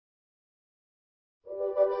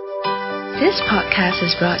This podcast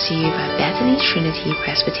is brought to you by Bethany Trinity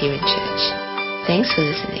Presbyterian Church. Thanks for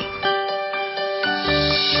listening.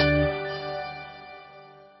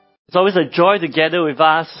 It's always a joy to gather with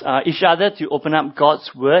us, each other, to open up God's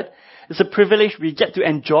Word. It's a privilege we get to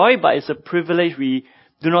enjoy, but it's a privilege we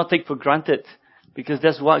do not take for granted, because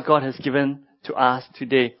that's what God has given to us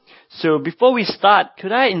today. So before we start,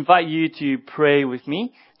 could I invite you to pray with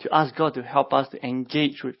me, to ask God to help us to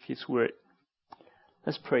engage with His Word?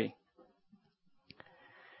 Let's pray.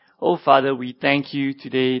 Oh Father, we thank you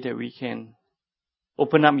today that we can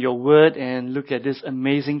open up your Word and look at this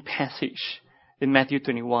amazing passage in Matthew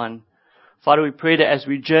 21. Father, we pray that as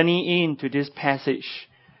we journey into this passage,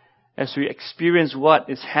 as we experience what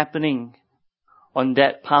is happening on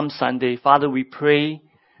that Palm Sunday, Father, we pray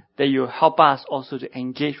that you'll help us also to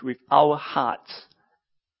engage with our hearts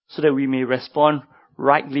so that we may respond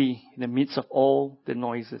rightly in the midst of all the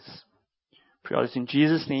noises. Pray all this in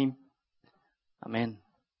Jesus' name. Amen.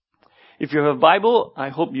 If you have a Bible, I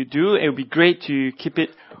hope you do. It would be great to keep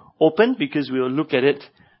it open because we will look at it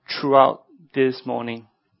throughout this morning.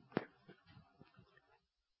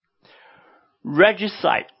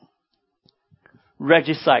 Regicide.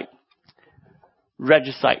 Regicide.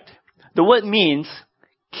 Regicide. The word means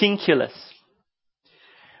king killers.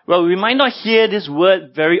 Well, we might not hear this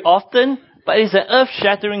word very often, but it's an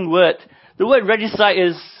earth-shattering word. The word regicide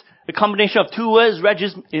is a combination of two words.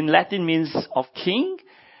 Regis in Latin means of king,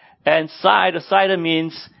 and side or cider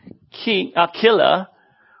means king, killer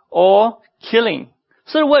or killing.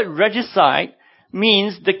 So the word regicide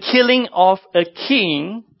means the killing of a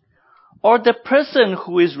king or the person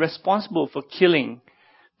who is responsible for killing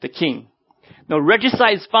the king. Now,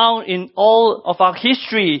 regicide is found in all of our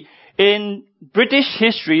history. In British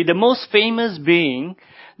history, the most famous being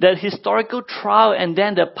the historical trial and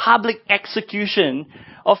then the public execution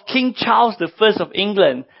of King Charles I of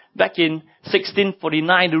England back in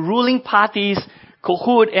 1649. The ruling parties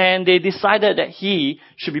cahooted and they decided that he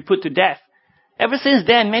should be put to death. Ever since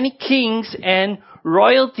then, many kings and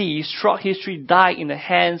royalties throughout history died in the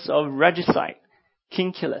hands of regicide,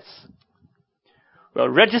 king killers. Well,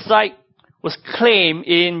 regicide was claimed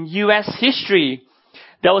in U.S. history.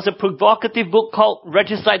 There was a provocative book called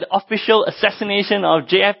Regicide, the Official Assassination of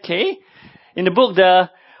JFK. In the book, the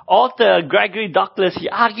author, Gregory Douglas, he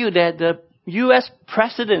argued that the U.S.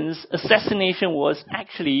 president's assassination was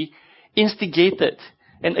actually instigated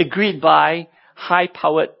and agreed by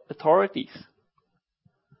high-powered authorities.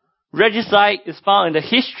 Regicide is found in the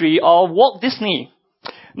history of Walt Disney.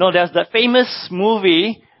 Now, there's that famous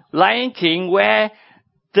movie, Lion King, where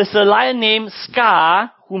there's a lion named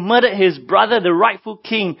Scar who murdered his brother, the rightful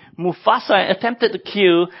king, Mufasa, and attempted to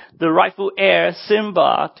kill the rightful heir,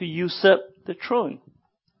 Simba, to usurp the throne.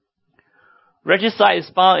 Regicide is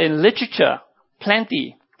found in literature,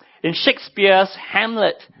 plenty. In Shakespeare's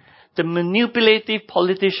Hamlet, the manipulative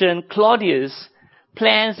politician Claudius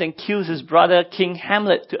plans and kills his brother, King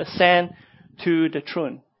Hamlet, to ascend to the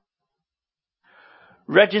throne.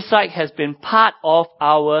 Regicide has been part of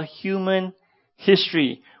our human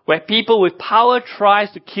history, where people with power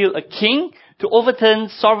tries to kill a king, to overturn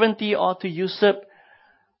sovereignty, or to usurp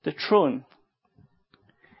the throne.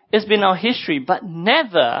 It's been our history, but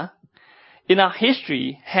never in our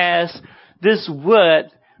history has this word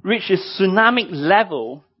reached a tsunami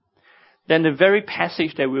level than the very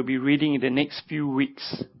passage that we'll be reading in the next few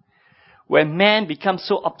weeks, where man becomes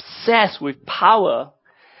so obsessed with power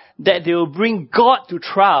that they will bring God to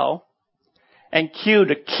trial and kill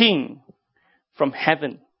the king from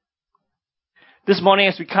heaven. This morning,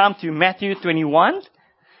 as we come to Matthew 21,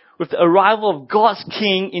 with the arrival of God's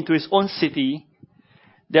king into his own city,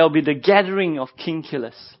 there will be the gathering of king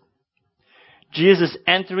killers. Jesus is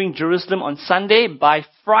entering Jerusalem on Sunday. By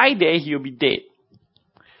Friday, he will be dead.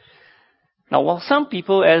 Now, while some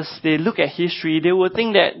people, as they look at history, they will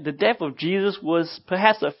think that the death of Jesus was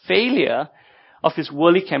perhaps a failure of his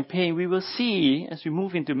worldly campaign, we will see, as we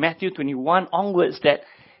move into Matthew 21 onwards, that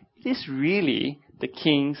it is really the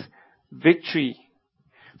king's victory.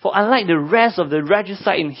 For unlike the rest of the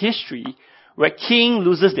regicide in history, where king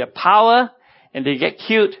loses their power and they get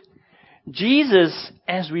killed, Jesus,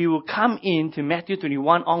 as we will come into Matthew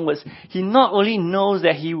 21 onwards, he not only knows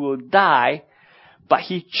that he will die, but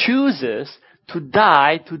he chooses to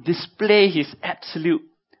die to display his absolute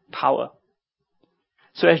power.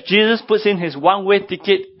 So as Jesus puts in his one-way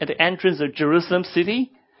ticket at the entrance of Jerusalem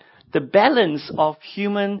city, the balance of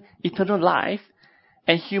human eternal life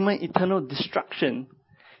and human eternal destruction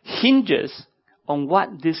hinges on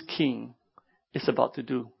what this king is about to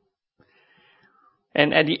do.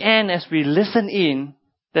 And at the end, as we listen in,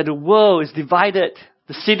 that the world is divided,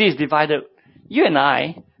 the city is divided, you and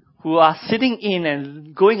I, who are sitting in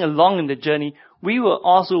and going along in the journey, we will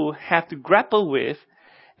also have to grapple with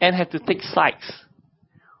and have to take sides.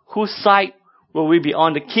 Whose side will we be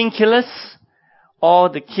on, the king killers or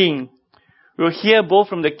the king? We'll hear both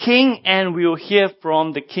from the king and we'll hear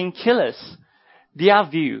from the king killers, their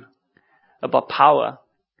view about power.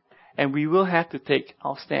 And we will have to take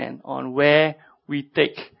our stand on where we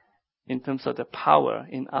take in terms of the power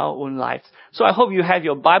in our own lives. So I hope you have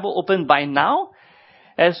your Bible open by now.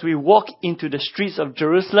 As we walk into the streets of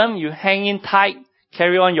Jerusalem, you hang in tight,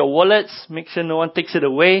 carry on your wallets, make sure no one takes it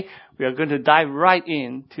away. We are going to dive right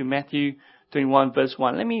into Matthew 21 verse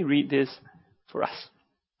 1. Let me read this for us.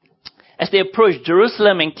 As they approached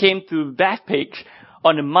Jerusalem and came to Bethphage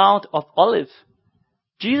on the Mount of Olives,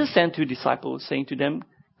 Jesus sent 2 disciples, saying to them,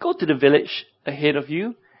 "Go to the village ahead of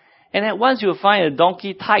you, and at once you will find a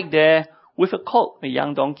donkey tied there with a colt, a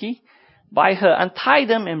young donkey. Buy her, untie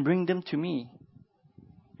them and bring them to me.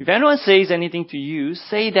 If anyone says anything to you,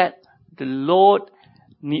 say that the Lord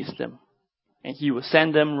needs them, and he will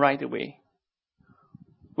send them right away."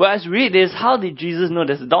 Well, as we read this, how did Jesus know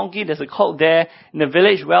there's a donkey, there's a colt there in the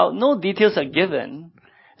village? Well, no details are given,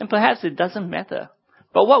 and perhaps it doesn't matter.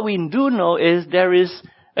 But what we do know is there is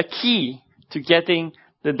a key to getting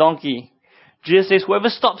the donkey. Jesus says, whoever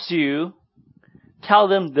stops you, tell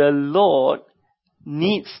them the Lord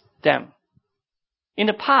needs them. In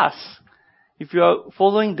the past, if you are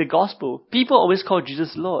following the gospel, people always call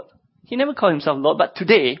Jesus Lord. He never called himself Lord, but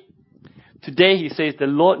today he says the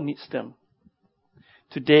Lord needs them.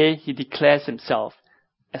 Today he declares himself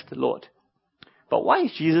as the Lord. But why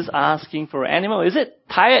is Jesus asking for an animal? Is it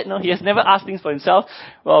tired? No, he has never asked things for himself.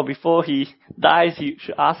 Well, before he dies, he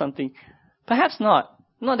should ask something. Perhaps not.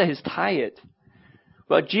 Not that he's tired.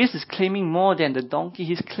 But Jesus is claiming more than the donkey.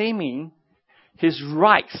 He's claiming his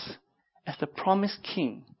rights as the promised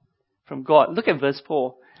king from God. Look at verse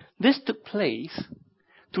 4. This took place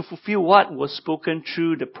to fulfill what was spoken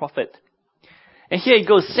through the prophet. And here it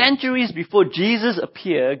goes. Centuries before Jesus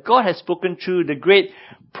appeared, God has spoken through the great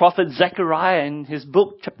prophet Zechariah in his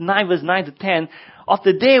book, chapter 9, verse 9 to 10, of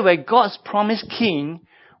the day where God's promised king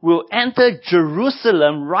will enter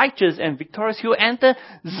Jerusalem righteous and victorious. He will enter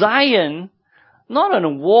Zion, not on a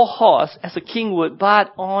war horse as a king would,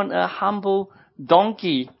 but on a humble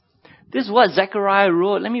donkey. This is what Zechariah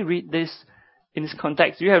wrote. Let me read this in its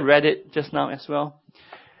context. You have read it just now as well.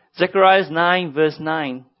 Zechariah 9, verse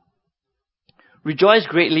 9. Rejoice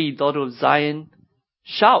greatly, daughter of Zion.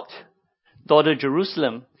 Shout, daughter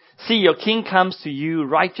Jerusalem. See, your king comes to you,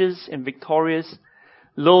 righteous and victorious,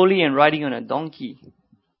 lowly and riding on a donkey,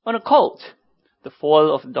 on a colt, the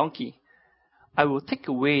foal of a donkey. I will take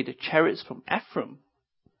away the chariots from Ephraim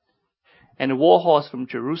and the war horse from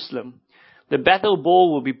Jerusalem. The battle bow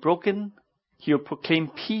will be broken. He will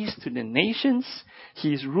proclaim peace to the nations.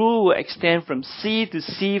 His rule will extend from sea to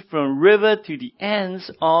sea, from river to the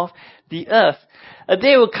ends of the earth. A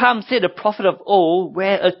day will come, said the prophet of old,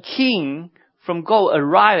 where a king from God will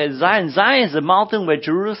arrive at Zion. Zion is the mountain where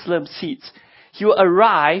Jerusalem sits. He will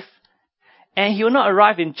arrive, and he will not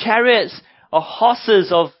arrive in chariots or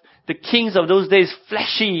horses of the kings of those days,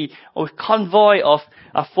 fleshy, or convoy of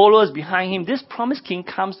followers behind him. This promised king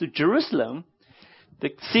comes to Jerusalem,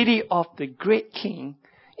 the city of the great king,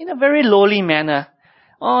 in a very lowly manner,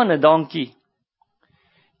 on a donkey.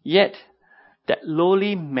 Yet, that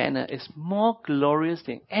lowly manner is more glorious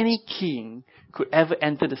than any king could ever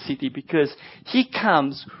enter the city, because he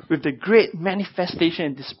comes with the great manifestation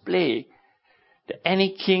and display that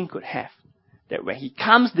any king could have. That when he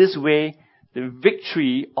comes this way, the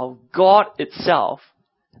victory of God itself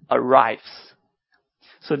arrives.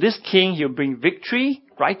 So this king, he'll bring victory,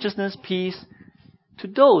 righteousness, peace to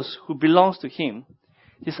those who belongs to him.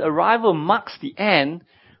 His arrival marks the end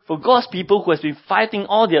for God's people who has been fighting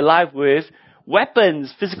all their life with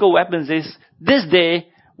weapons, physical weapons. This day,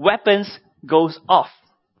 weapons goes off.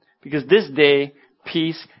 Because this day,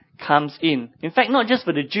 peace comes in. In fact, not just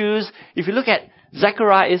for the Jews. If you look at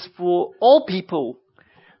Zechariah, it's for all people,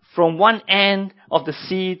 from one end of the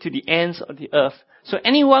sea to the ends of the earth. So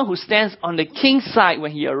anyone who stands on the king's side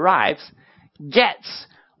when he arrives gets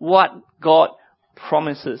what God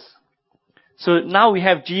promises. So now we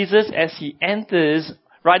have Jesus as he enters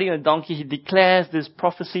riding a donkey. He declares this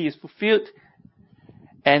prophecy is fulfilled.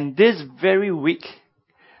 And this very week,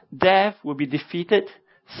 death will be defeated.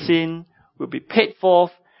 Sin will be paid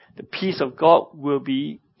for. The peace of God will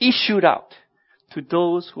be issued out to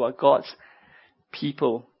those who are God's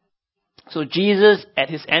people. So Jesus,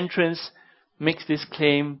 at his entrance, makes this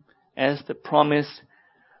claim as the promised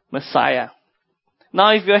Messiah.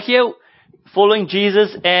 Now, if you're here following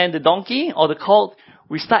Jesus and the donkey or the colt,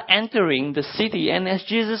 we start entering the city, and as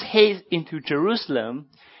Jesus heads into Jerusalem,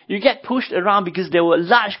 you get pushed around because there were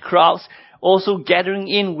large crowds also gathering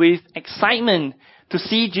in with excitement to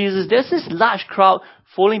see Jesus. There's this large crowd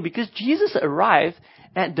following because Jesus arrived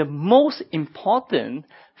at the most important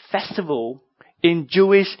festival in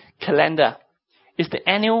Jewish calendar. It's the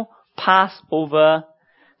annual Passover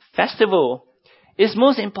festival. It's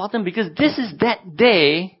most important because this is that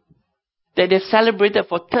day that they celebrated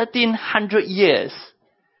for 1300 years,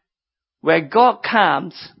 where God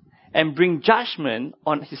comes and brings judgment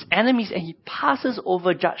on his enemies, and he passes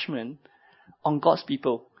over judgment on God's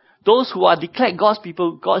people. Those who are declared God's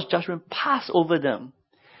people, God's judgment pass over them.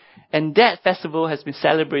 And that festival has been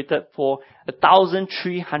celebrated for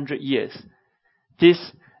 1,300 years. This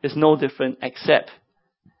is no different, except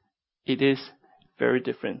it is very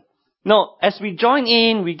different. Now, as we join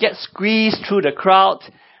in, we get squeezed through the crowd.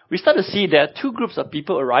 We start to see there are two groups of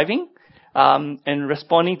people arriving and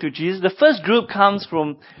responding to Jesus. The first group comes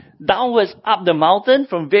from downwards up the mountain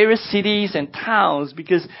from various cities and towns,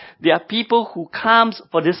 because there are people who come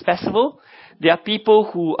for this festival. There are people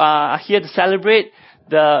who are here to celebrate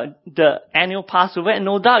the annual Passover, and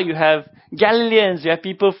no doubt you have Galileans, you have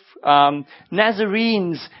people,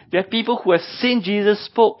 Nazarenes, there are people who have seen Jesus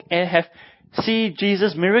spoke and have seen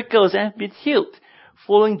Jesus' miracles and have been healed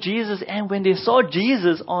following Jesus. And when they saw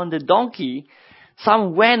Jesus on the donkey,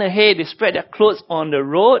 some went ahead, they spread their clothes on the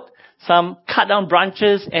road, some cut down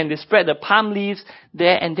branches and they spread the palm leaves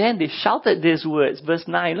there, and then they shouted these words. Verse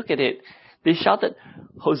 9, look at it. They shouted,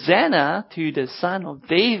 "Hosanna to the Son of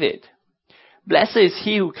David. Blessed is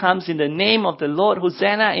he who comes in the name of the Lord.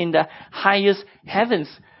 Hosanna in the highest heavens."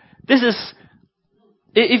 This is,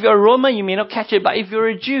 if you're a Roman, you may not catch it, but if you're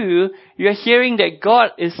a Jew, you're hearing that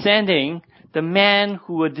God is sending the man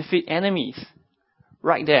who will defeat enemies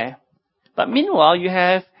right there. But meanwhile, you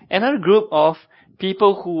have another group of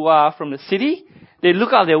people who are from the city. They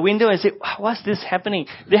look out their window and say, "What's this happening?"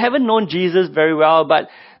 They haven't known Jesus very well, but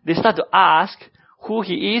they start to ask who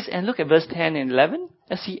he is. And look at verse 10 and 11.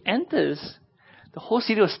 As he enters, the whole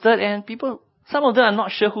city was stirred, and people, some of them are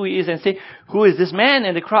not sure who he is, and say, "Who is this man?"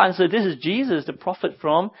 And the crowd answered, "This is Jesus, the prophet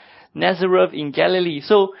from Nazareth in Galilee."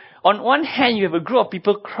 So on one hand, you have a group of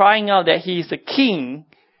people crying out that he is the king,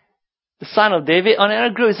 the son of David. On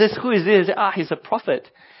another group, it says, "Who is this?" They say, he's a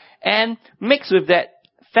prophet. And mixed with that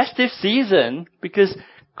festive season, because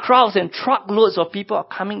crowds and truckloads of people are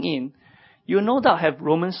coming in, you no doubt have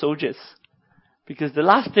Roman soldiers. Because the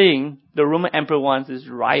last thing the Roman emperor wants is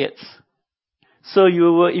riots. So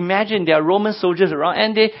you will imagine there are Roman soldiers around,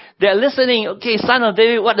 and they're listening. "Okay, son of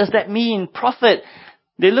David, what does that mean? Prophet."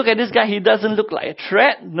 They look at this guy, he doesn't look like a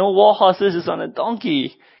threat. No war horses, is on a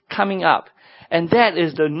donkey coming up. And that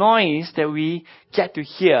is the noise that we get to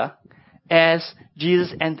hear as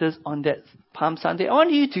Jesus enters on that Palm Sunday. I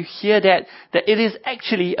want you to hear that it is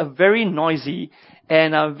actually a very noisy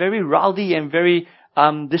and a very rowdy and very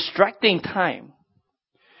distracting time.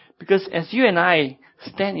 Because as you and I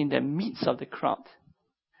stand in the midst of the crowd,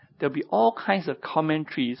 there'll be all kinds of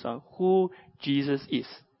commentaries on who Jesus is.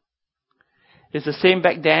 It's the same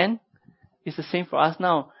back then. It's the same for us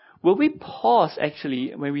now. Will we pause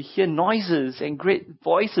actually when we hear noises and great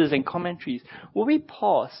voices and commentaries? Will we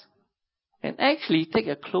pause and actually take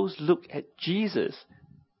a close look at Jesus,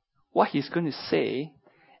 what he's going to say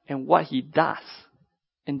and what he does,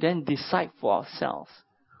 and then decide for ourselves,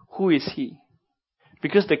 who is he?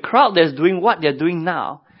 Because the crowd that's doing what they're doing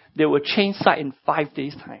now, they will change side in 5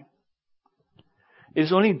 days' time.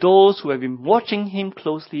 It's only those who have been watching him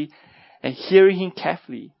closely and hearing him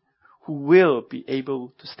carefully who will be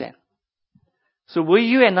able to stand. So will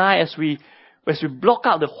you and I, as we block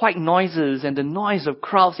out the white noises and the noise of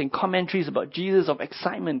crowds and commentaries about Jesus, of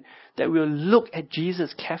excitement, that we'll look at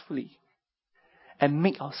Jesus carefully and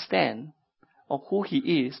make our stand on who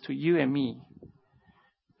he is to you and me.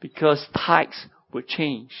 Because tides will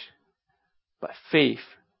change, but faith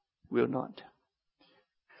will not.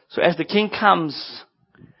 So as the king comes,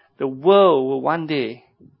 the world will one day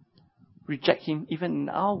reject him, even in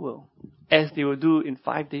our world, as they will do in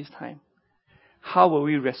 5 days' time. How will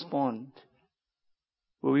we respond?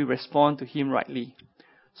 Will we respond to him rightly?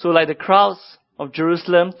 So like the crowds of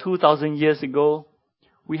Jerusalem 2,000 years ago,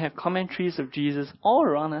 we have commentaries of Jesus all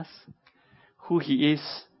around us, who he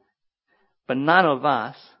is, but none of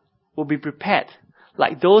us will be prepared,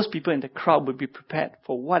 like those people in the crowd will be prepared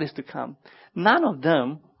for what is to come. None of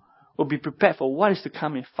them will be prepared for what is to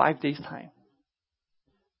come in 5 days' time.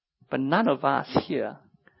 But none of us here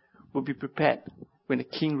will be prepared when the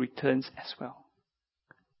king returns as well.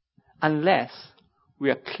 Unless we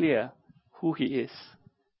are clear who he is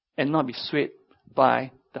and not be swayed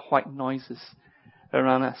by the white noises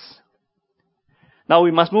around us. Now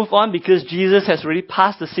we must move on because Jesus has already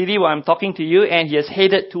passed the city where I'm talking to you, and he has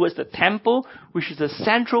headed towards the temple, which is the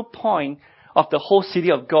central point of the whole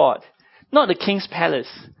city of God. Not the king's palace.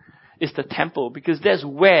 It's the temple, because that's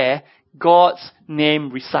where God's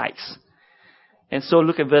name resides. And so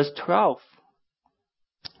look at verse 12.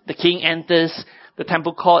 The king enters the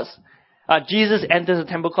temple courts. Jesus enters the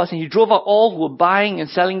temple courts, and he drove out all who were buying and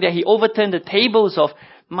selling there. He overturned the tables of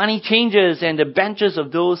money changers and the benches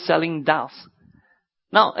of those selling doves.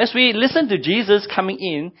 Now, as we listen to Jesus coming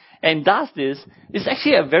in and does this, it's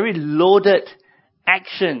actually a very loaded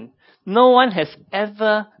action. No one has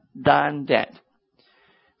ever done that.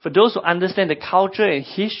 For those who understand the culture and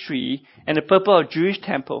history and the purpose of Jewish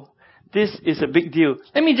temple, this is a big deal.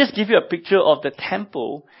 Let me just give you a picture of the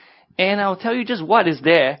temple, and I'll tell you just what is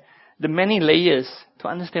there, the many layers to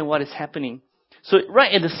understand what is happening. So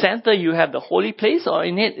right at the center, you have the holy place, or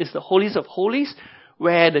in it is the holies of holies,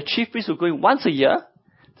 where the chief priest will go in once a year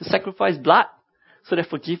to sacrifice blood so that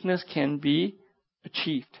forgiveness can be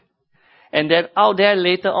achieved. And then out there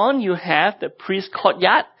later on, you have the priest's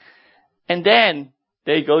courtyard. And then,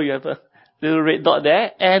 there you go, you have a little red dot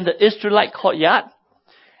there. And the Israelite courtyard.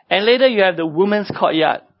 And later you have the women's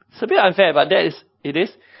courtyard. It's a bit unfair, but it is.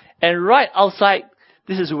 And right outside,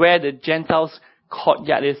 this is where the Gentiles'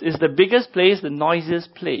 courtyard is. It's the biggest place, the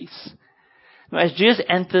noisiest place. Now, as Jesus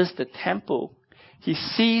enters the temple, he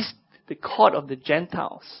sees the court of the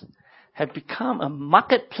Gentiles have become a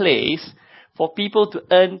marketplace for people to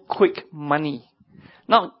earn quick money.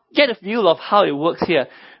 Now, get a feel of how it works here.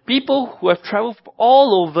 People who have traveled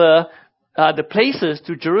all over the places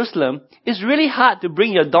to Jerusalem, it's really hard to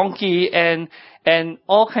bring your donkey and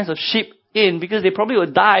all kinds of sheep in, because they probably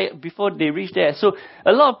will die before they reach there. So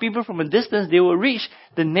a lot of people from a distance, they will reach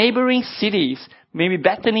the neighboring cities, maybe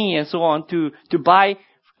Bethany and so on, to buy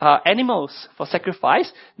animals for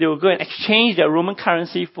sacrifice. They will go and exchange their Roman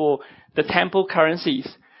currency for the temple currencies.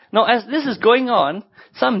 Now, as this is going on,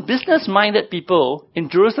 some business-minded people in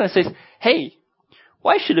Jerusalem says, hey,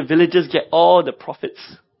 why should the villagers get all the profits?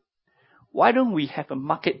 Why don't we have a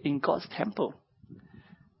market in God's temple?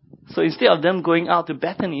 So instead of them going out to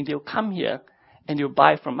Bethany, they'll come here and they'll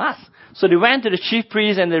buy from us. So they went to the chief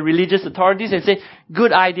priests and the religious authorities and said,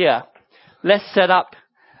 good idea. Let's set up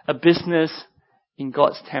a business in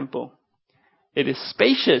God's temple. It is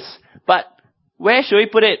spacious, but where should we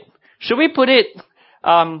put it? Should we put it,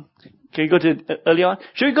 can you go to early on?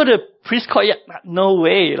 Should we go to priest courtyard? No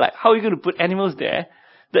way. Like, how are we going to put animals there?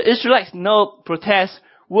 The Israelites, no, protest.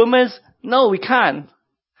 Women's, no, we can't.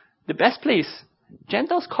 The best place,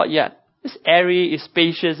 Gentiles' courtyard. It's airy, it's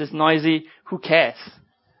spacious, it's noisy. Who cares?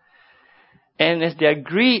 And as their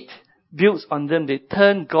greed builds on them, they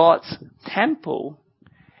turn God's temple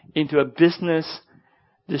into a business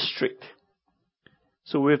district.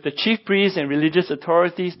 So with the chief priests and religious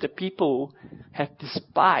authorities, the people have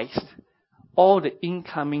despised all the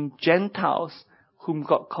incoming Gentiles whom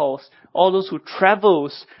God calls, all those who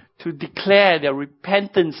travels to declare their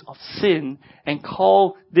repentance of sin and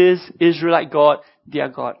call this Israelite God their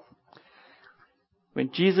God.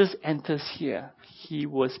 When Jesus enters here, he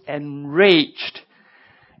was enraged,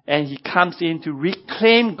 and he comes in to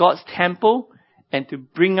reclaim God's temple and to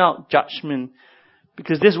bring out judgment.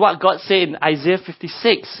 Because this is what God said in Isaiah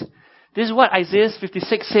 56. This is what Isaiah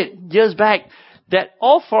 56 said years back, that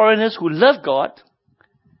all foreigners who love God,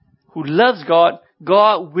 who loves God,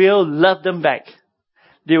 God will love them back.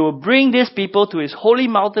 They will bring these people to his holy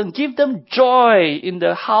mountain, give them joy in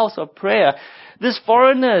the house of prayer. These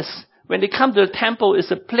foreigners, when they come to the temple,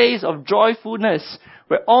 is a place of joyfulness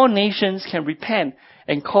where all nations can repent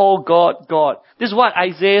and call God, God. This is what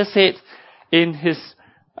Isaiah said in his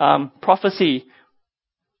prophecy.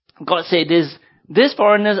 God said this, these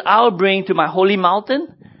foreigners I'll bring to my holy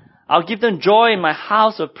mountain. I'll give them joy in my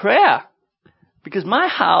house of prayer. Because my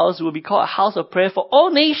house will be called a house of prayer for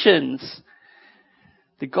all nations.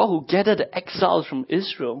 The God who gathered the exiles from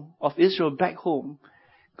Israel, of Israel back home,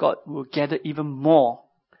 God will gather even more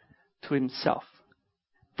to himself.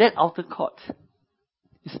 That outer court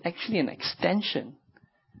is actually an extension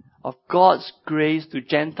of God's grace to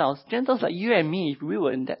Gentiles. Gentiles like you and me, if we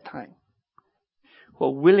were in that time, who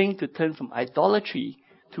are willing to turn from idolatry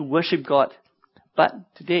to worship God.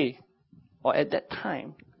 But today, or at that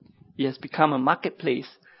time, it has become a marketplace.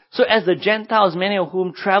 So as the Gentiles, many of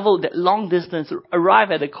whom traveled that long distance,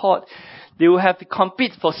 arrive at the court, they will have to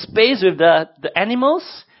compete for space with the animals.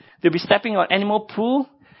 They'll be stepping on animal poo.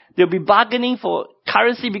 They'll be bargaining for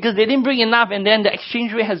currency because they didn't bring enough, and then the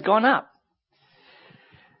exchange rate has gone up.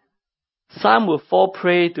 Some will fall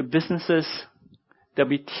prey to businesses. There'll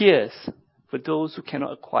be tears for those who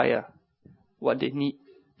cannot acquire what they need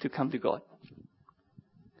to come to God.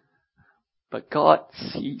 But God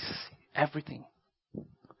sees everything.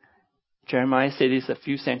 Jeremiah said this a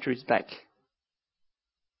few centuries back.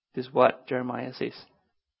 This is what Jeremiah says.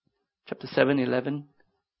 Chapter 7:11.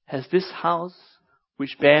 Has this house,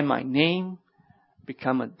 which bear my name,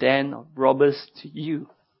 become a den of robbers to you?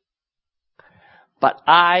 But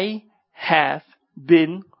I have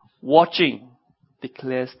been watching,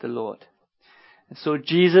 declares the Lord. And so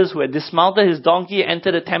Jesus, who had dismounted his donkey,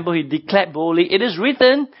 entered the temple, he declared boldly, it is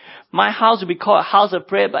written, my house will be called a house of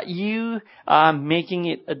prayer, but you are making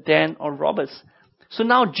it a den of robbers. So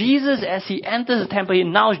now Jesus, as he enters the temple, he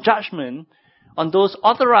announced judgment on those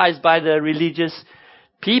authorized by the religious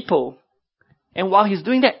people. And while he's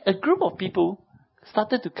doing that, a group of people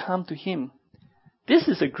started to come to him. This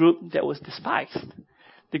is a group that was despised.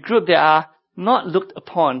 The group that are not looked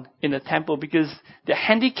upon in the temple because they're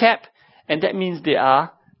handicapped, and that means they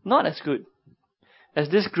are not as good. As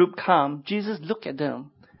this group come, Jesus looked at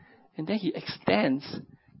them, and then he extends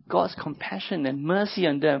God's compassion and mercy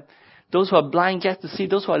on them. Those who are blind get to see,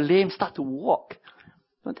 those who are lame start to walk.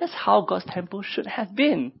 Now that's how God's temple should have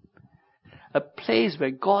been. A place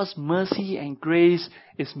where God's mercy and grace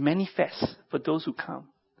is manifest for those who come.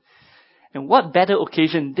 And what better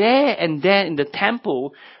occasion there and then in the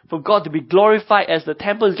temple for God to be glorified as the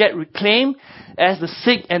temples get reclaimed, as the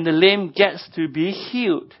sick and the lame gets to be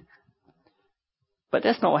healed. But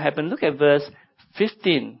that's not what happened. Look at verse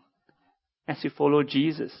 15 as you follow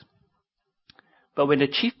Jesus. But when the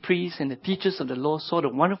chief priests and the teachers of the law saw the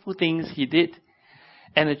wonderful things he did,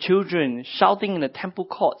 and the children shouting in the temple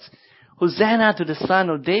courts, Hosanna to the Son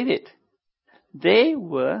of David, they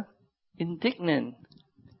were indignant.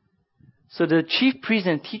 So the chief priests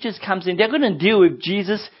and teachers comes in. They're going to deal with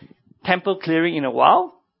Jesus' temple clearing in a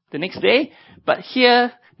while, the next day. But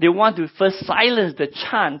here, they want to first silence the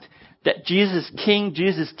chant that Jesus is King,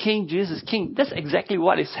 Jesus is King, Jesus is King. That's exactly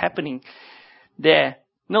what is happening there.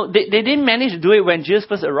 No, they didn't manage to do it when Jesus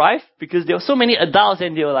first arrived because there were so many adults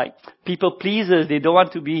and they were like people pleasers. They don't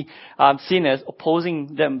want to be seen as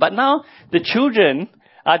opposing them. But now the children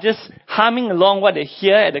are just humming along what they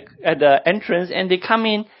hear at the entrance, and they come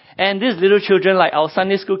in, and these little children, like our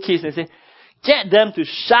Sunday school kids, they say, get them to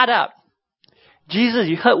shut up. Jesus,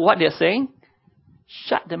 you heard what they're saying?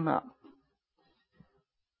 Shut them up.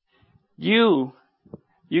 You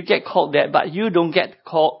get called that, but you don't get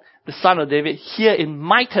called the Son of David here in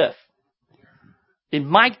my turf, in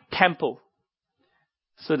my temple.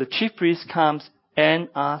 So the chief priest comes and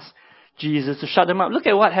asks Jesus to shut them up. Look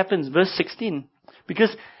at what happens, verse 16.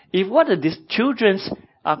 Because if what the children's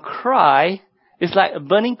cry is like a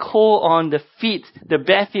burning coal on the feet, the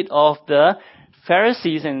bare feet of the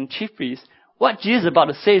Pharisees and chief priests, what Jesus is about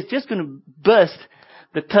to say is just going to burst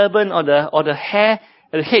the turban or the hair,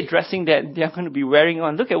 the head dressing that they are going to be wearing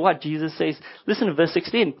on. Look at what Jesus says. Listen to verse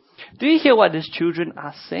 16. Do you hear what these children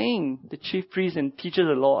are saying? The chief priests and teachers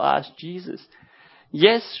of the law asked Jesus.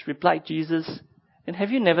 Yes, replied Jesus. And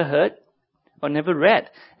have you never heard or never read?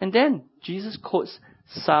 And then Jesus quotes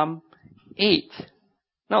Psalm 8.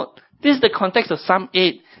 Now, this is the context of Psalm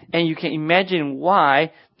 8, and you can imagine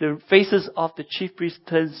why the faces of the chief priests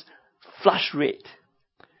turns flush red.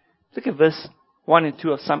 Look at verse 1 and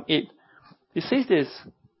 2 of Psalm 8. It says this.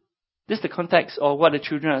 This is the context of what the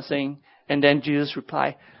children are saying. And then Jesus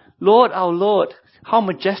replied, Lord, our Lord, how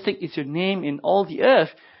majestic is your name in all the earth.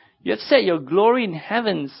 You have set your glory in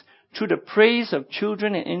heavens. Through the praise of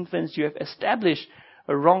children and infants, you have established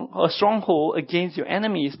a stronghold against your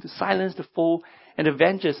enemies to silence the foe and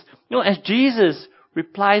avengers. You know, as Jesus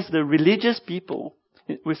replies the religious people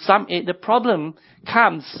with Psalm 8, the problem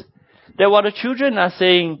comes that while the children are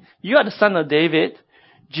saying, you are the Son of David,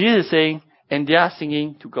 Jesus is saying, and they are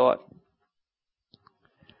singing to God.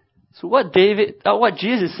 So what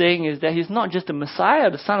Jesus is saying is that he's not just the Messiah,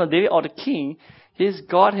 the Son of David, or the King. He's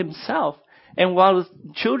God himself. And while the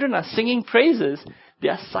children are singing praises, they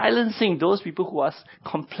are silencing those people who are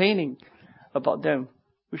complaining about them,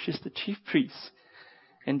 which is the chief priests.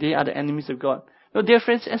 And they are the enemies of God. Now, dear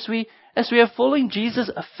friends, as we are following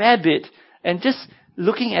Jesus a fair bit and just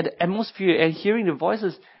looking at the atmosphere and hearing the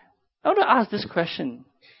voices, I want to ask this question.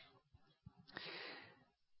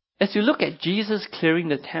 As you look at Jesus clearing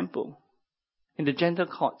the temple in the Gentile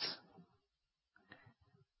courts,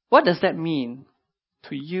 what does that mean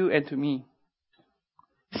to you and to me?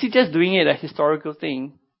 Is he just doing it a historical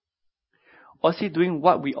thing? Or is he doing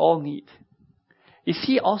what we all need? Is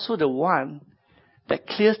he also the one that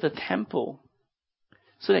clears the temple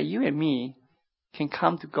so that you and me can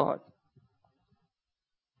come to God?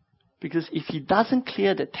 Because if he doesn't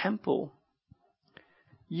clear the temple,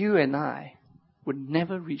 you and I would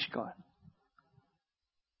never reach God.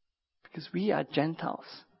 Because we are Gentiles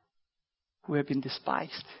who have been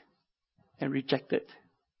despised and rejected.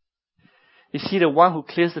 Is he the one who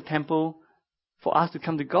clears the temple for us to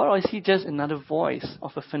come to God, or is he just another voice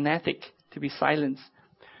of a fanatic to be silenced?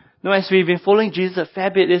 No, as we've been following Jesus a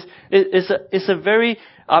fair bit, it's a very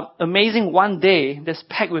amazing one day that's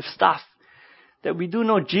packed with stuff. That we do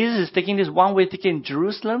know Jesus is taking this one-way ticket in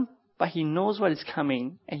Jerusalem, but he knows what is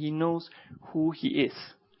coming and he knows who he is.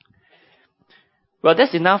 Well,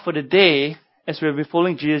 that's enough for the day as we've been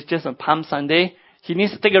following Jesus just on Palm Sunday. He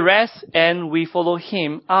needs to take a rest and we follow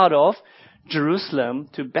him out of Jerusalem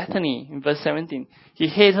to Bethany in verse 17. He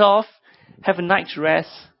heads off, have a night's rest.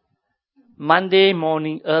 Monday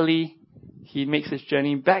morning early, he makes his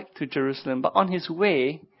journey back to Jerusalem. But on his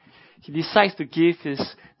way, he decides to give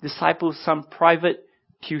his disciples some private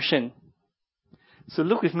tuition. So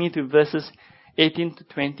look with me to verses 18 to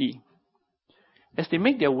 20. As they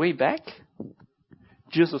make their way back,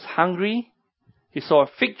 Jesus was hungry. He saw a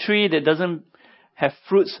fig tree that doesn't have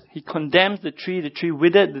fruits. He condemns the tree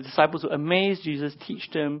withered. The disciples were amazed. Jesus teach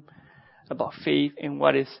them about faith and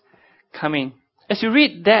what is coming. As you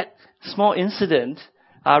read that small incident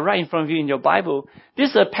right in front of you in your Bible, this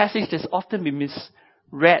is a passage that's often been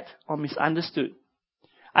misread or misunderstood.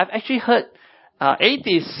 I've actually heard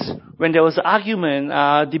atheists, when there was an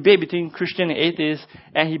argument, debate between Christian and atheists,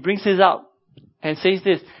 and he brings this up and says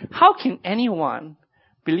this: how can anyone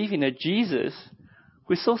believe in a Jesus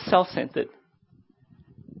who is so self-centered?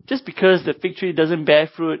 Just because the fig tree doesn't bear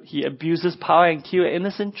fruit, he abuses power and kills an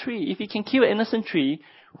innocent tree. If he can kill an innocent tree,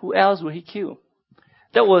 who else will he kill?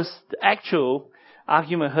 That was the actual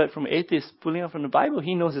argument heard from atheists pulling out from the Bible.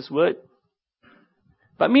 He knows his word.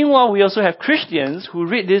 But meanwhile, we also have Christians who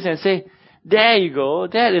read this and say, there you go,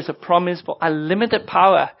 that is a promise for unlimited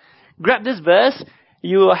power. Grab this verse,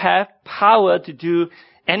 you will have power to do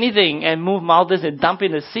anything and move mountains and dump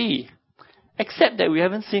in the sea. Except that we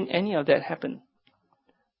haven't seen any of that happen.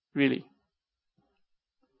 Really.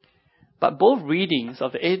 But both readings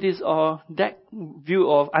of the atheists or that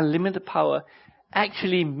view of unlimited power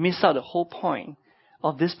actually miss out the whole point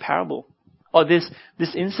of this parable or this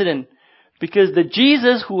incident. Because the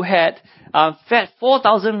Jesus who had fed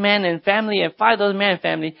 4,000 men and family and 5,000 men and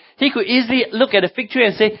family, he could easily look at a fig tree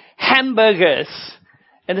and say, hamburgers.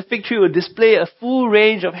 And the fig tree would display a full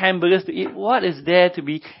range of hamburgers to eat. What is there to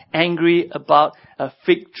be angry about a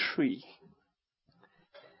fig tree?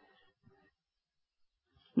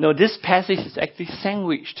 No, this passage is actually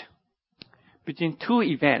sandwiched between two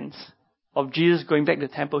events of Jesus going back to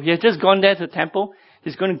the temple. He has just gone there to the temple.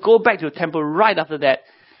 He's going to go back to the temple right after that.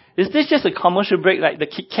 Is this just a commercial break like the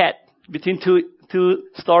Kit Kat between two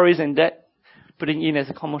stories and that putting in as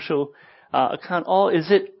a commercial account? Or is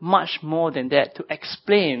it much more than that to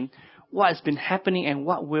explain what has been happening and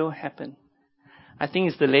what will happen? I think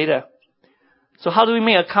it's the latter. So how do we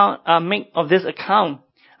make of this account?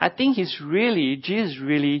 I think Jesus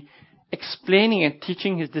really explaining and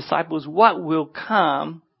teaching his disciples what will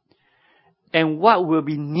come and what will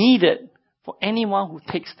be needed for anyone who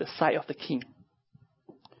takes the side of the king.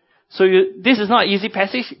 So this is not an easy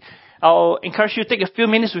passage. I'll encourage you to take a few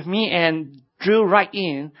minutes with me and drill right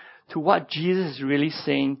in to what Jesus is really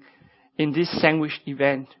saying in this sandwich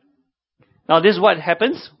event. Now this is what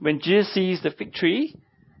happens when Jesus sees the fig tree.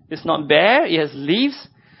 It's not bare, it has leaves.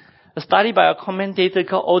 A study by a commentator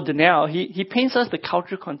called O'Donnell, he paints us the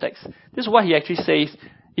cultural context. This is what he actually says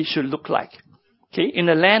it should look like. Okay, in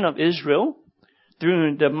the land of Israel,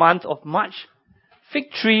 during the month of March,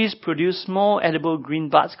 fig trees produce small edible green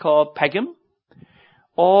buds called pagum,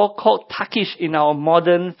 or called takish in our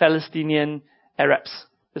modern Palestinian Arabs.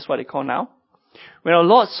 That's what they call now. When our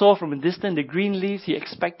Lord saw from a distance the green leaves, he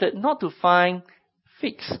expected not to find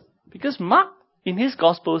figs. Because Mark, in his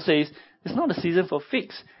gospel, says it's not the season for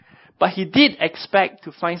figs. But he did expect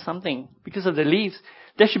to find something because of the leaves.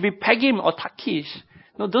 There should be pagum or takish.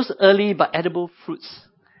 No, those early but edible fruits.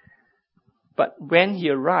 But when he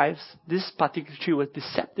arrives, this particular tree was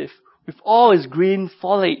deceptive. With all its green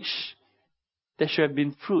foliage, there should have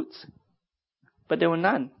been fruits. But there were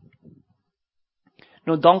none.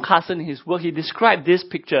 No, Don Carson, in his work, he described this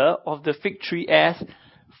picture of the fig tree as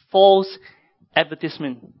false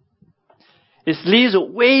advertisement. Its leaves are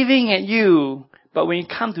waving at you, but when you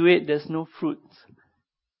come to it, there's no fruit.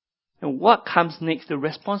 And what comes next, the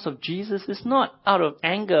response of Jesus, is not out of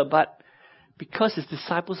anger, but because his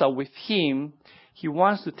disciples are with him, he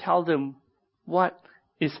wants to tell them what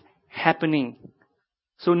is happening.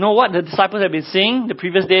 So know what the disciples have been saying the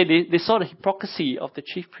previous day? They saw the hypocrisy of the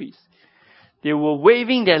chief priests. They were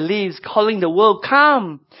waving their leaves, calling the world,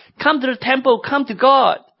 come to the temple, come to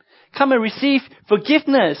God, come and receive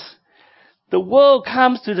forgiveness. The world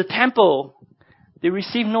comes to the temple. They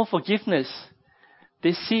receive no forgiveness.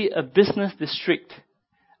 They see a business district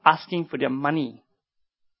asking for their money.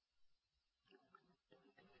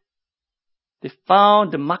 They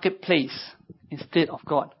found the marketplace instead of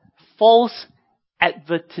God. False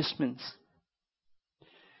advertisements.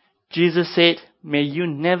 Jesus said, "May you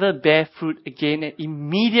never bear fruit again," and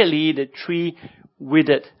immediately the tree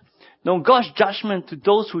withered. Now God's judgment to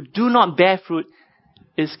those who do not bear fruit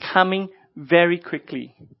is coming very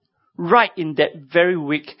quickly. Right in that very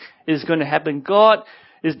week is going to happen. God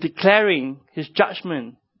is declaring His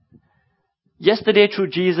judgment. Yesterday through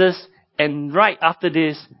Jesus, and right after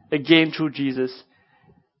this, again through Jesus.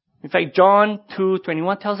 In fact, John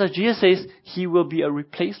 2:21 tells us, Jesus says He will be a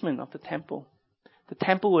replacement of the temple. The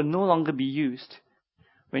temple will no longer be used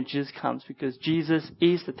when Jesus comes, because Jesus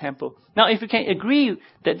is the temple. Now, if you can agree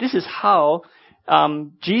that this is how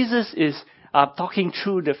Jesus is talking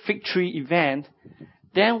through the fig tree event,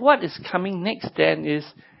 then what is coming next then is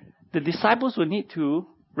the disciples will need to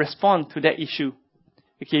respond to that issue.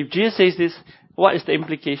 Okay, if Jesus says this, what is the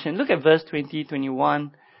implication? Look at verse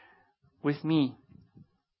 20-21 with me.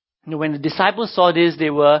 When the disciples saw this,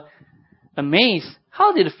 they were amazed.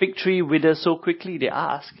 How did the fig tree wither so quickly? They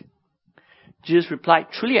asked. Jesus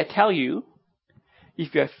replied, "Truly I tell you,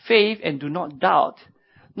 if you have faith and do not doubt,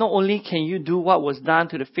 not only can you do what was done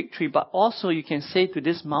to the fig tree, but also you can say to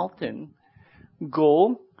this mountain,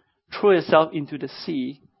 'Go, throw yourself into the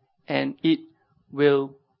sea,' and it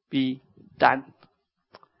will be done."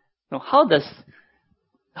 Now,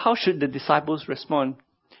 how should the disciples respond?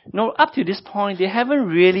 Up to this point, they haven't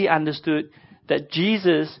really understood that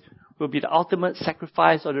Jesus will be the ultimate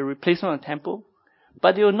sacrifice or the replacement of the temple,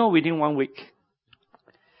 but they will know within 1 week.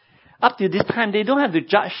 Up to this time, they don't have to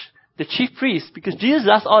judge the chief priests, because Jesus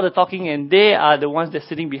does all the talking and they are the ones that are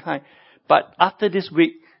sitting behind. But after this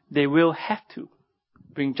week, they will have to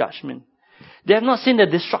bring judgment. They have not seen the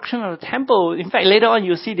destruction of the temple. In fact, later on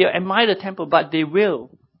you'll see they'll admire the temple, but they will.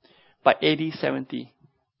 By AD 70,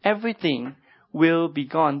 everything will be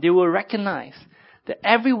gone. They will recognize that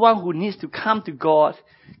everyone who needs to come to God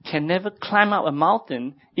can never climb up a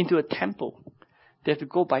mountain into a temple. They have to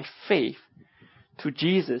go by faith to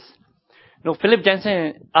Jesus. Philip Jensen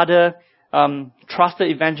and other trusted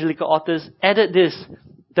evangelical authors added this.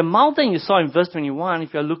 The mountain you saw in verse 21,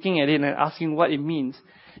 if you're looking at it and asking what it means,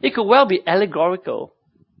 it could well be allegorical.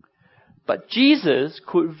 But Jesus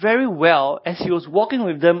could very well, as He was walking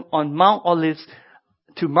with them on Mount Olives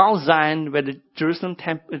to Mount Zion, where the Jerusalem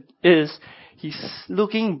temple is, He's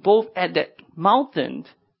looking both at that mountain,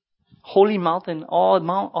 holy mountain, or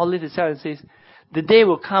Mount Olives itself, and says, the day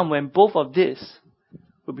will come when both of this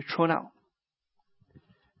will be thrown out.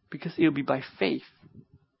 Because it will be by faith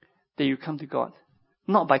that you come to God,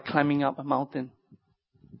 not by climbing up a mountain.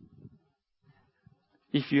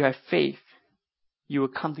 If you have faith, you will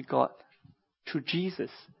come to God through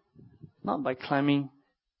Jesus, not by climbing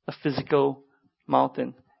a physical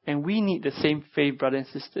mountain. And we need the same faith, brothers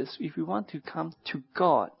and sisters. If we want to come to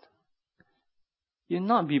God, you'll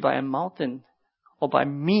not be by a mountain or by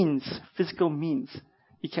means, physical means.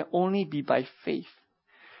 It can only be by faith.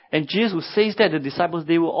 And Jesus, who says that, the disciples,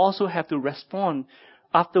 they will also have to respond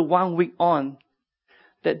after 1 week on,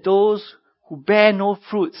 that those who bear no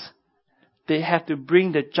fruits, they have to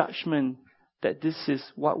bring the judgment that this is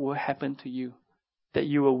what will happen to you, that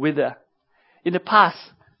you will wither. In the past,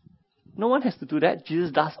 no one has to do that.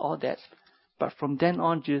 Jesus does all that. But from then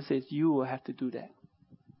on, Jesus says, you will have to do that.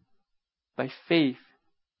 By faith,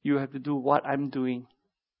 you have to do what I'm doing.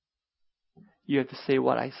 You have to say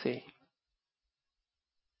what I say.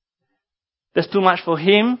 That's too much for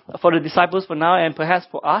the disciples for now, and perhaps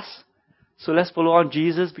for us. So let's follow on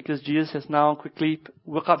Jesus, because Jesus has now quickly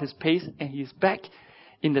worked up His pace and He's back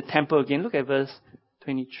in the temple again. Look at verse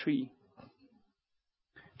 23.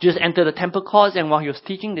 Jesus entered the temple courts, and while He was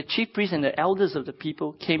teaching, the chief priests and the elders of the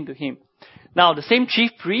people came to Him. Now, the same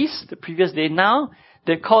chief priests, the previous day, now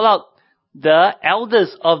they call out the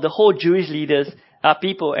elders of the whole Jewish leaders,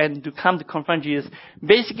 people, and to come to confront Jesus.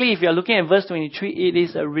 Basically, if you are looking at verse 23, it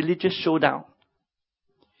is a religious showdown.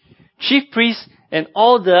 Chief priests and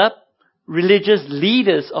all the religious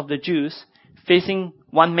leaders of the Jews facing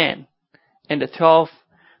one man, and the 12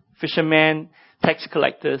 fishermen, tax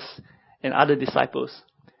collectors, and other disciples.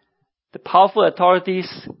 The powerful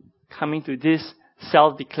authorities coming to this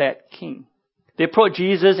self-declared king. They approach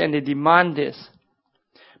Jesus and they demand this.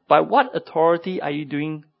 By what authority are you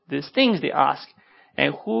doing these things, they ask.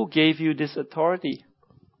 And who gave you this authority?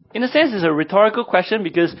 In a sense, it's a rhetorical question,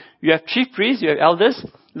 because you have chief priests, you have elders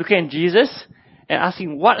looking at Jesus and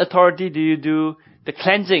asking, what authority do you do the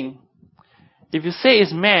cleansing? If you say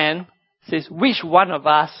it's man, says, which one of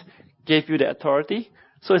us gave you the authority?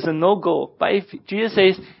 So it's a no-go. But if Jesus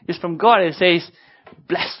says it's from God, it says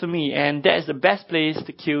blasphemy, and that is the best place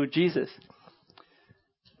to kill Jesus.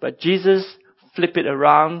 But Jesus flipped it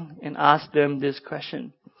around and asked them this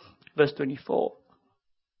question. Verse 24.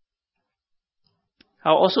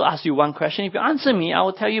 I'll also ask you one question. If you answer me, I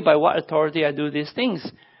will tell you by what authority I do these things.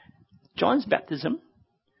 John's baptism,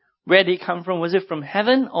 where did it come from? Was it from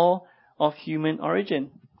heaven or of human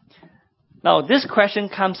origin? Now, this question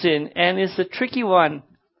comes in, and it's a tricky one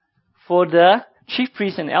for the chief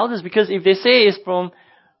priests and elders, because if they say it's from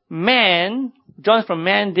man, John's from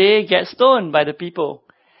man, they get stoned by the people.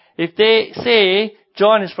 If they say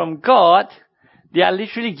John is from God, they are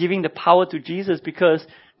literally giving the power to Jesus, because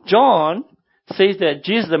John says that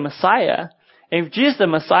Jesus is the Messiah. And if Jesus is the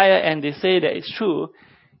Messiah and they say that it's true,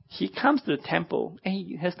 he comes to the temple and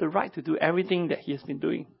he has the right to do everything that he has been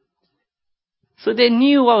doing. So they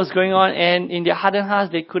knew what was going on, and in their hardened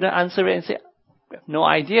hearts they couldn't answer it and say, we have no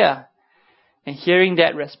idea. And hearing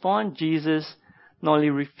that response, Jesus not only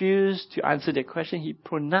refused to answer their question, he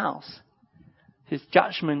pronounced his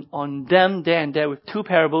judgment on them there and there with two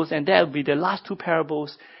parables, and that will be the last two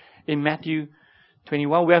parables in Matthew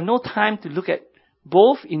 21. We have no time to look at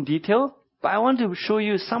both in detail, but I want to show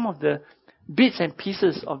you some of the bits and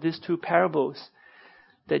pieces of these two parables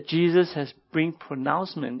that Jesus has bring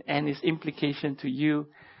pronouncement and its implication to you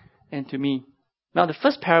and to me. Now, the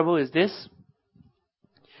first parable is this.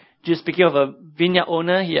 Jesus speaking of a vineyard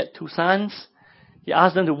owner. He had two sons. He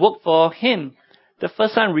asked them to work for him. The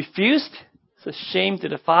first son refused. It's a shame to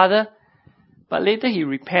the father. But later he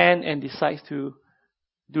repents and decides to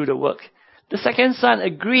do the work. The second son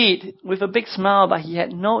agreed with a big smile, but he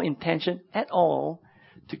had no intention at all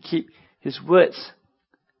to keep his words.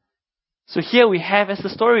 So here we have, as the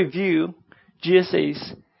story review, Jesus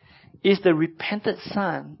says, is the repentant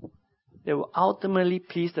son that will ultimately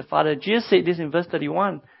please the father. Jesus said this in verse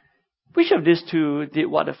 31. Which of these two did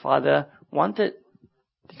what the father wanted?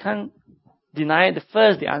 They can't deny it. The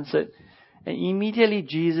first, they answered. And immediately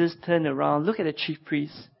Jesus turned around. Look at the chief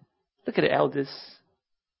priests. Look at the elders.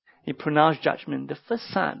 He pronounced judgment. The first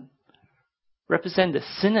son represent the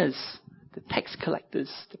sinners, the tax collectors,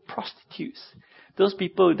 the prostitutes, those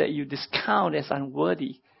people that you discount as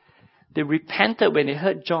unworthy. They repented when they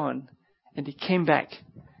heard John, and they came back,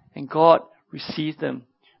 and God received them.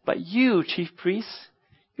 But you, chief priests,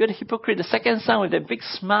 you're the hypocrite, the second son with that big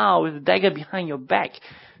smile, with a dagger behind your back,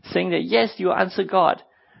 saying that yes, you answer God,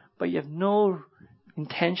 but you have no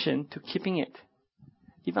intention to keeping it.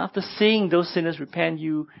 Even after seeing those sinners repent,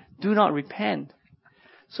 you do not repent.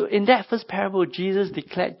 So in that first parable, Jesus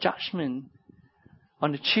declared judgment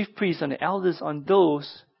on the chief priests, on the elders, on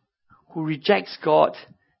those who rejects God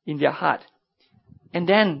in their heart. And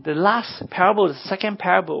then the last parable, the second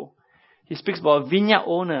parable, he speaks about a vineyard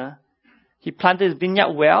owner. He planted his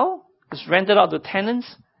vineyard well. It's rented out to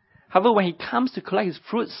tenants. However, when he comes to collect his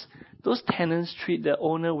fruits, those tenants treat the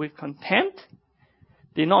owner with contempt.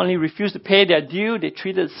 They not only refuse to pay their due, they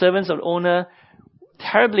treated the servants of the owner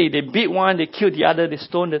terribly. They beat one, they killed the other, they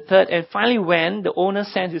stoned the third. And finally, when the owner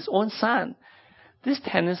sends his own son, this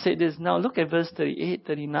tenant said this. Now look at verse 38,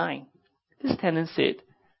 39. This tenant said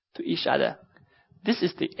to each other, this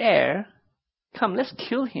is the heir. Come, let's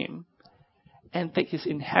kill him and take his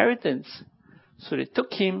inheritance. So they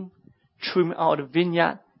took him, threw him out of the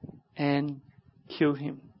vineyard, and killed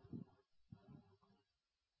him.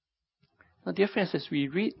 Now, dear friends, as we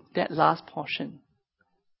read that last portion,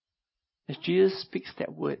 as Jesus speaks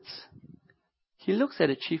that words, he looks at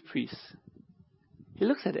the chief priests. He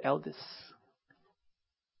looks at the elders,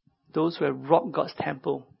 those who have robbed God's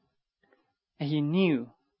temple, and he knew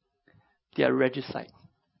they are regicide.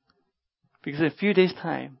 Because in a few days'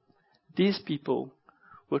 time, these people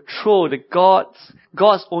will throw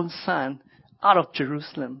God's own son out of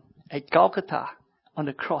Jerusalem at Golgotha on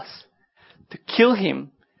the cross to kill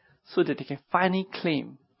him so that they can finally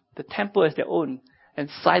claim the temple as their own and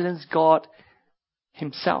silence God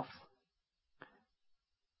himself.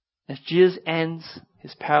 As Jesus ends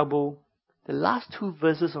his parable, the last two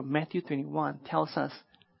verses of Matthew 21 tells us,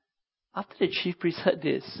 after the chief priests heard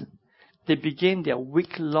this, they began their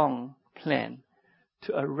week-long plan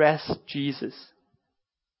to arrest Jesus.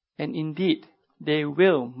 And indeed, they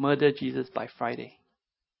will murder Jesus by Friday.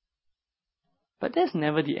 But that's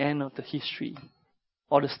never the end of the history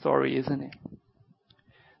or the story, isn't it?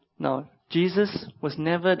 Now, Jesus was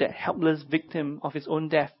never that helpless victim of his own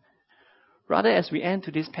death. Rather, as we end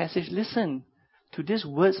to this passage, listen to these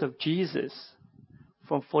words of Jesus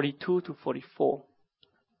from 42 to 44.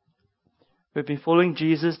 We've been following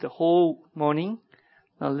Jesus the whole morning.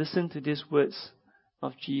 Now listen to these words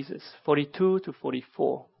of Jesus. 42 to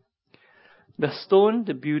 44. The stone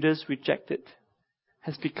the builders rejected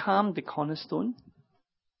has become the cornerstone.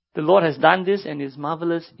 The Lord has done this and is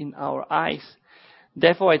marvelous in our eyes.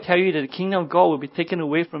 Therefore I tell you that the kingdom of God will be taken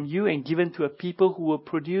away from you and given to a people who will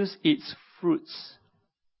produce its fruits.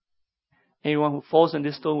 Anyone who falls on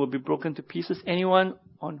this stone will be broken to pieces. Anyone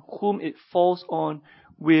on whom it falls on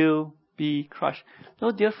will be crushed.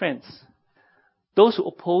 No, dear friends, those who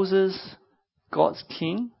opposes God's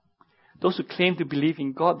king, those who claim to believe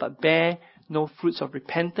in God but bear no fruits of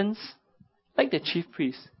repentance, like the chief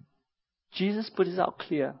priests, Jesus put it out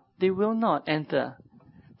clear. They will not enter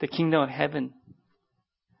the kingdom of heaven.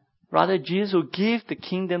 Rather, Jesus will give the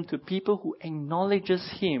kingdom to people who acknowledges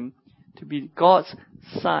Him to be God's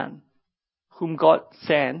Son, whom God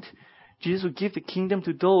sent. Jesus will give the kingdom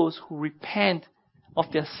to those who repent of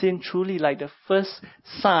their sin truly, like the first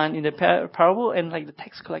son in the parable and like the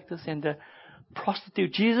tax collectors and the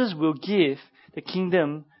prostitute. Jesus will give the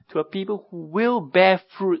kingdom to a people who will bear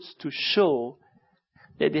fruits to show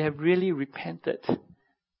that they have really repented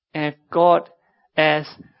and have God as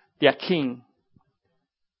their king.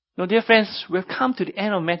 Now, dear friends, we've come to the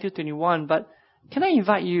end of Matthew 21, but can I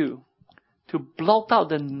invite you to blot out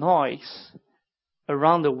the noise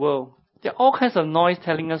around the world? There are all kinds of noise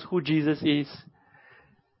telling us who Jesus is.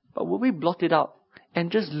 But will we blot it out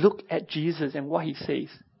and just look at Jesus and what He says?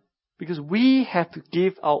 Because we have to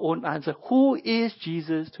give our own answer. Who is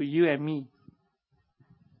Jesus to you and me?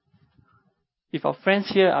 If our friends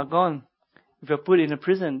here are gone, if we are put in a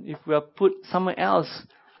prison, if we are put somewhere else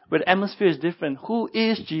where the atmosphere is different, who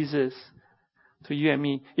is Jesus to you and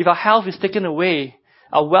me? If our health is taken away,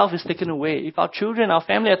 our wealth is taken away, if our children, our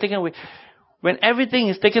family are taken away, when everything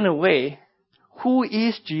is taken away, who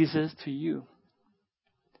is Jesus to you?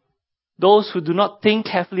 Those who do not think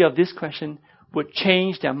carefully of this question would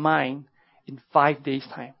change their mind in 5 days'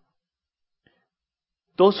 time.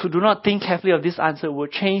 Those who do not think carefully of this answer will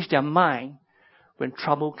change their mind when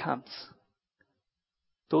trouble comes.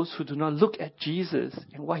 Those who do not look at Jesus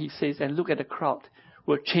and what He says and look at the crowd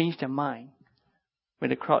will change their mind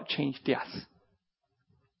when the crowd change theirs.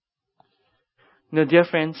 Now, dear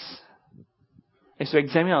friends, as we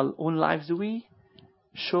examine our own lives, do we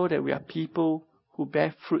show that we are people who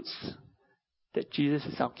bear fruits, that Jesus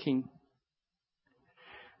is our King?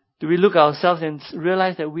 Do we look at ourselves and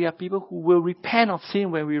realize that we are people who will repent of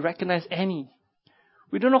sin when we recognize any?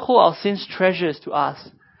 We do not hold our sins treasures to us,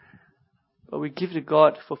 but we give to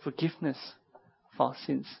God for forgiveness of our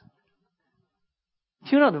sins.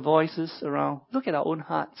 Tune out the voices around. Look at our own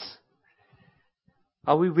hearts.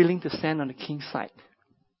 Are we willing to stand on the King's side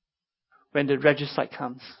when the regicide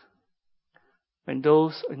comes? When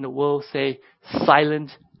those in the world say,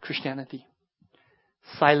 silence Christianity,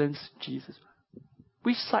 silence Jesus.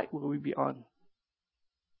 Which side will we be on?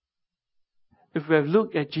 If we have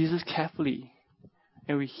looked at Jesus carefully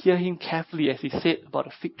and we hear Him carefully as He said about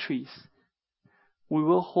the fig trees, we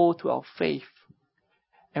will hold to our faith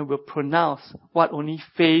and will pronounce what only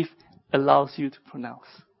faith allows you to pronounce.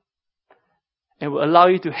 And will allow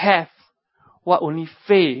you to have what only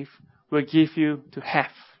faith will give you to have.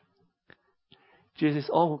 Jesus,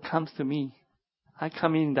 all who comes to me, I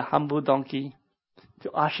come in the humble donkey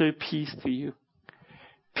to usher peace to you.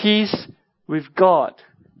 Peace with God,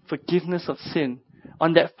 forgiveness of sin.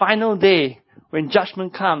 On that final day, when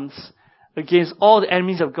judgment comes against all the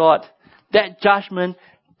enemies of God, that judgment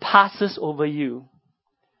passes over you.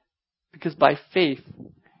 Because by faith,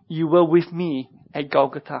 you were with me at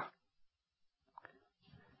Golgotha.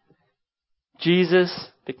 Jesus,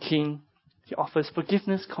 the King, He offers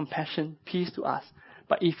forgiveness, compassion, peace to us.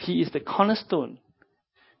 But if He is the cornerstone,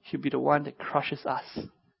 He'll be the one that crushes us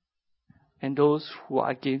and those who are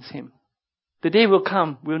against Him. The day will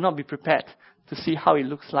come, we will not be prepared to see how it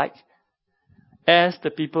looks like, as the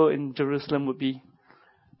people in Jerusalem would be.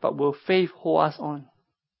 But will faith hold us on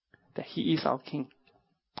that He is our King?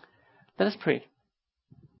 Let us pray.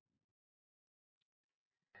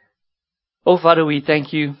 Oh Father, we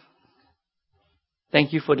thank You.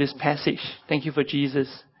 Thank You for this passage. Thank You for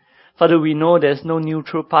Jesus. Father, we know there's no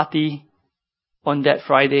neutral party on that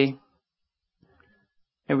Friday.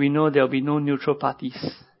 And we know there will be no neutral parties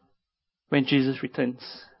when Jesus returns.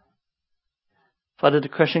 Father, the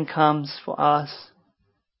question comes for us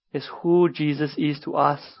is who Jesus is to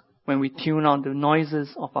us when we tune out the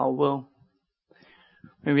noises of our world,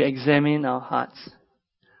 when we examine our hearts.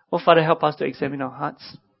 Oh Father, help us to examine our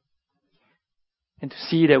hearts and to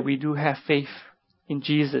see that we do have faith in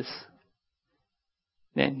Jesus,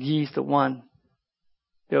 that He is the one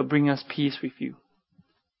that will bring us peace with You.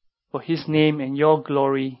 For His name and Your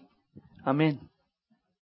glory. Amen.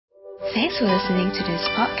 Thanks for listening to this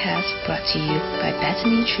podcast brought to you by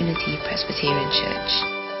Bethany Trinity Presbyterian Church.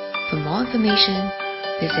 For more information,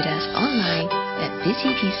 visit us online at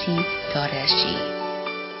busypc.sg.